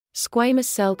Squamous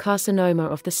cell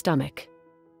carcinoma of the stomach.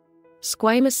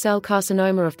 Squamous cell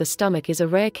carcinoma of the stomach is a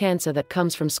rare cancer that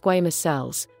comes from squamous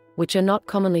cells, which are not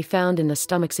commonly found in the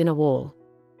stomach's inner wall.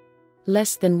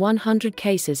 Less than 100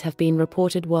 cases have been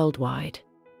reported worldwide.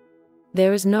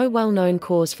 There is no well-known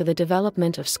cause for the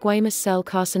development of squamous cell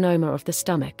carcinoma of the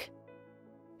stomach.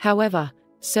 However,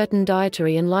 certain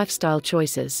dietary and lifestyle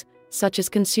choices, such as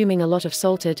consuming a lot of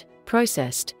salted,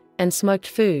 processed, and smoked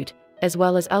food, as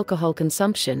well as alcohol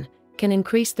consumption, can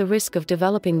increase the risk of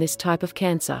developing this type of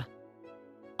cancer.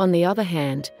 On the other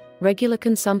hand, regular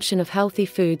consumption of healthy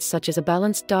foods such as a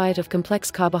balanced diet of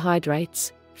complex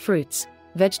carbohydrates, fruits,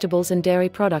 vegetables and dairy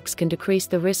products can decrease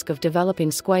the risk of developing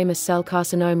squamous cell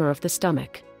carcinoma of the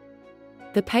stomach.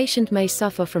 The patient may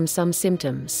suffer from some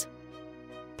symptoms: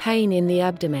 pain in the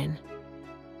abdomen,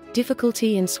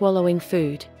 difficulty in swallowing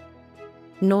food,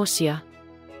 nausea,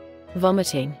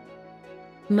 vomiting,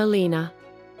 melena,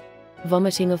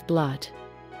 vomiting of blood.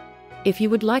 If you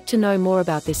would like to know more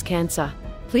about this cancer,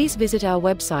 please visit our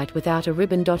website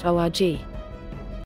withoutaRibbon.org.